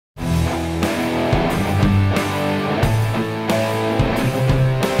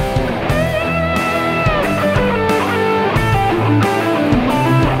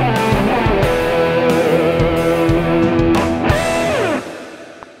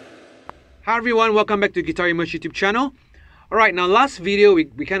Hi everyone, welcome back to Guitar Immerse YouTube channel. Alright, now last video we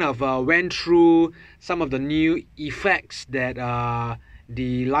kind of went through some of the new effects that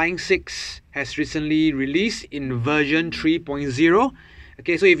the Line6 has recently released in version 3.0.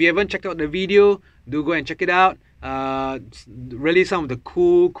 Okay, so if you haven't checked out the video, do go and check it out. Really some of the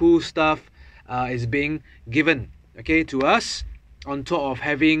cool stuff is being given, okay, to us on top of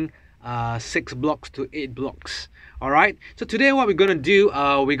having 6 blocks to 8 blocks. Alright, so today what we're going to do,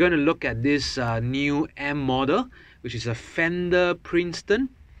 we're going to look at this new M model, which is a Fender Princeton.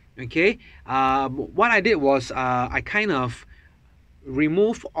 Okay, what I did was I kind of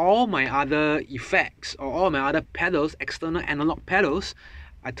removed all my other effects or all my other pedals, external analog pedals.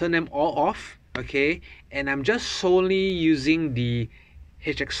 I turned them all off, okay, and I'm just solely using the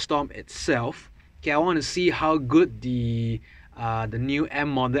HX Stomp itself. Okay, I want to see how good the new M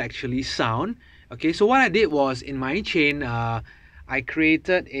model actually sound. Okay, so what I did was in my chain, I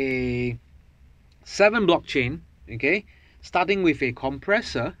created a 7-block chain. Okay, starting with a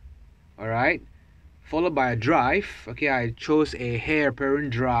compressor, all right, followed by a drive. Okay, I chose a hair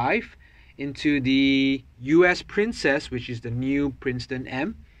apparent drive into the US Princess, which is the new Princeton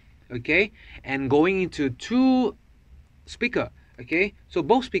M. Okay, and going into 2 speaker. Okay, so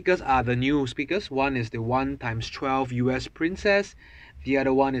both speakers are the new speakers. One is the 1x12 US Princess, the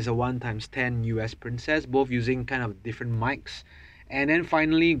other one is a 1x10 US Princess, both using kind of different mics. And then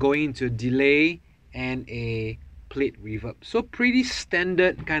finally going into delay and a plate reverb. So pretty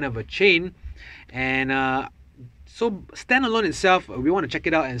standard kind of a chain. And so standalone itself, we want to check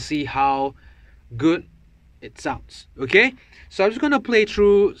it out and see how good it sounds. Okay, so I'm just going to play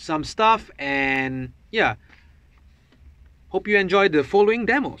through some stuff, and yeah, hope you enjoyed the following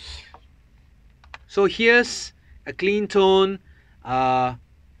demos. So here's a clean tone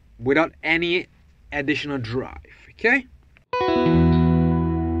without any additional drive. Okay.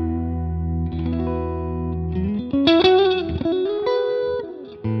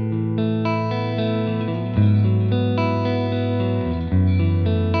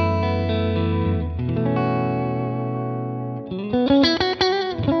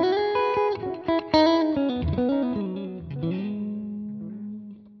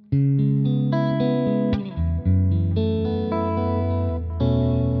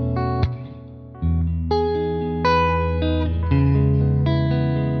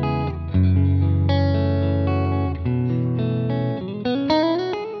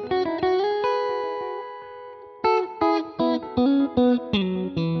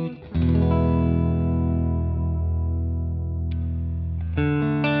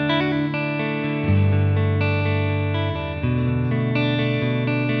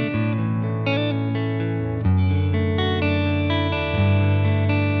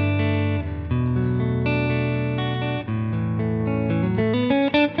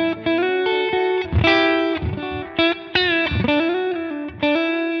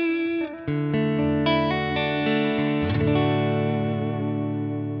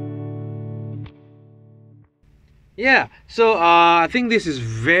 Yeah, so I think this is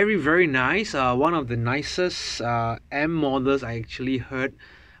very nice. One of the nicest M models I actually heard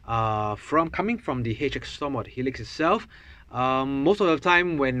coming from the HX Stomp or the Helix itself. Most of the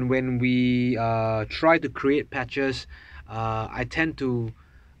time when we try to create patches, I tend to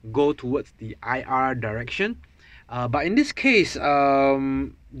go towards the IR direction. But in this case,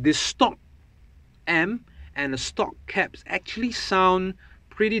 the stock M and the stock caps actually sound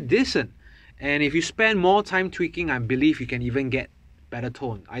pretty decent. And if you spend more time tweaking, I believe you can even get better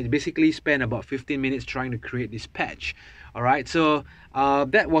tone. I basically spent about 15 minutes trying to create this patch. Alright, so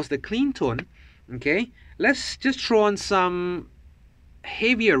that was the clean tone. Okay, let's just throw on some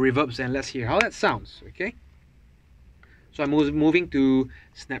heavier reverbs and let's hear how that sounds. Okay, so I'm moving to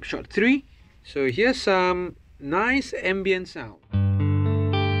snapshot 3. So here's some nice ambient sound.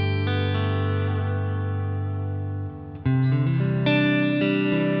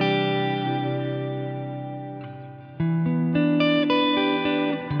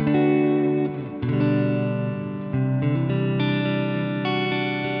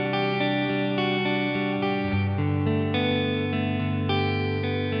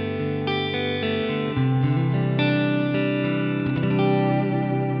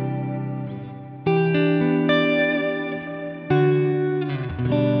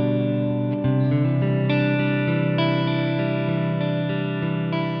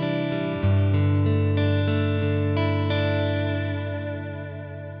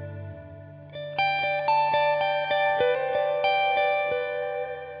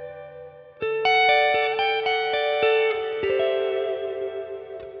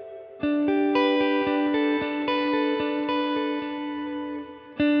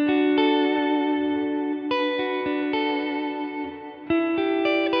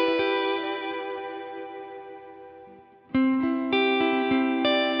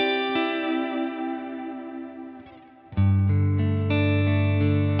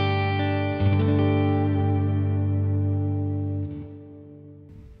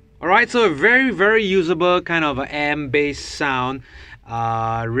 Alright, so a very usable kind of amp-based sound.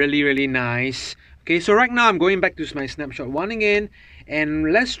 Really nice. Okay, so right now I'm going back to my snapshot 1 again,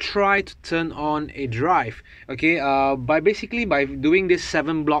 and let's try to turn on a drive. Okay, by doing this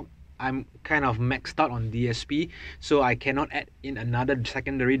 7 block, I'm kind of maxed out on DSP, so I cannot add in another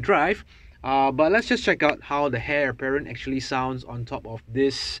secondary drive. But let's just check out how the heir apparent actually sounds on top of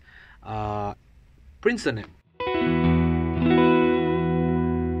this Princeton amp.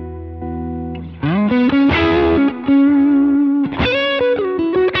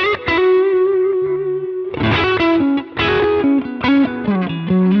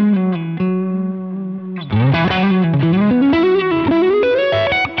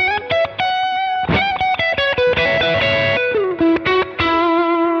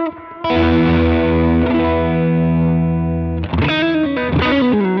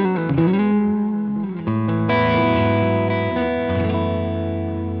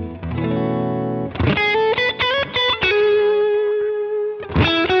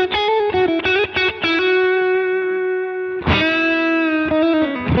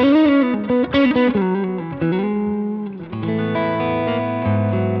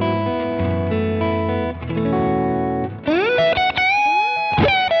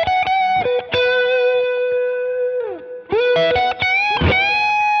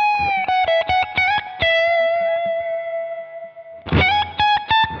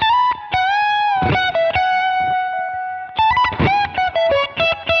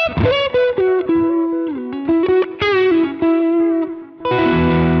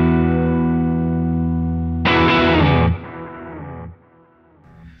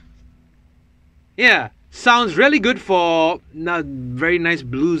 Yeah, sounds really good for very nice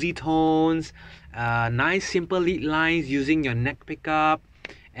bluesy tones, nice simple lead lines using your neck pickup,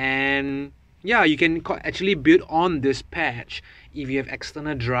 and yeah, you can actually build on this patch if you have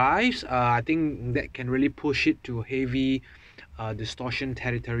external drives. I think that can really push it to heavy distortion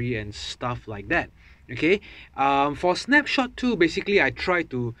territory and stuff like that. Okay, for snapshot 2, basically I try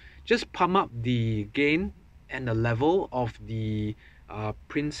to just pump up the gain and the level of the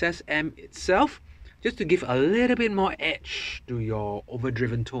Princess amp itself, just to give a little bit more edge to your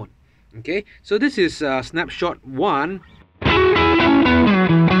overdriven tone. Okay, so this is snapshot 1.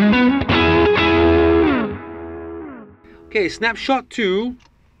 Okay, snapshot 2.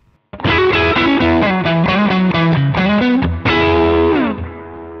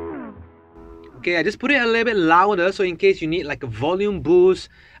 Okay, I just put it a little bit louder, so in case you need like a volume boost,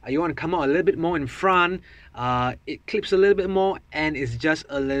 you want to come out a little bit more in front, it clips a little bit more and it's just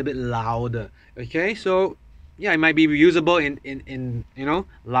a little bit louder. Okay, so yeah, it might be usable in you know,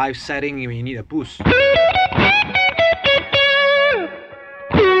 live setting when you need a boost.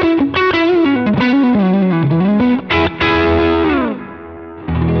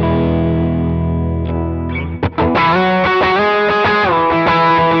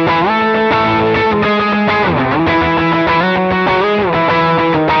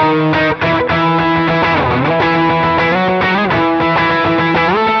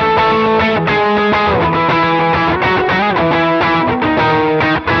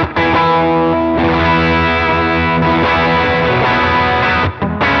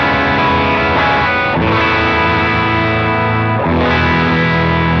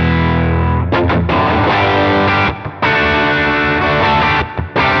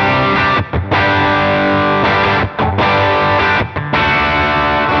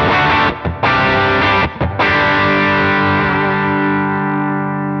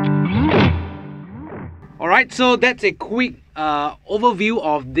 Alright, so that's a quick overview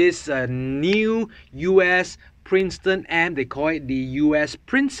of this new US Princeton amp. They call it the US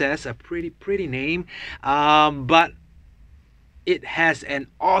Princess, a pretty name, but it has an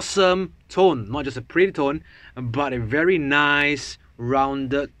awesome tone, not just a pretty tone, but a very nice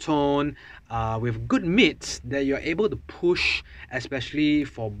rounded tone with good mids that you're able to push, especially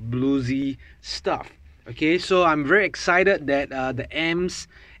for bluesy stuff. Okay, so I'm very excited that the amps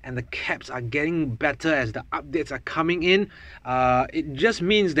and the caps are getting better as the updates are coming in. It just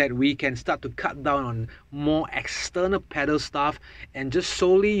means that we can start to cut down on more external pedal stuff and just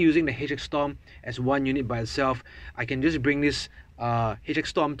solely using the HX Stomp as one unit by itself. I can just bring this HX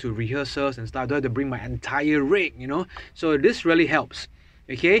Stomp to rehearsals and stuff. I don't have to bring my entire rig, you know. So this really helps.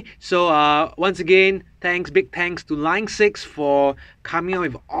 Okay, so once again, big thanks to Line6 for coming out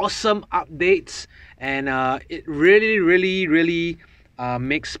with awesome updates, and it really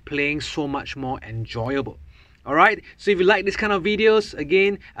makes playing so much more enjoyable. Alright, so if you like this kind of videos,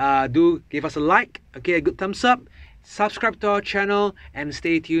 again, do give us a like, okay, a good thumbs up, subscribe to our channel, and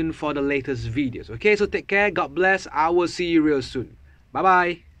stay tuned for the latest videos. Okay, so take care, God bless, I will see you real soon. Bye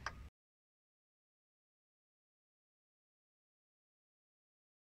bye.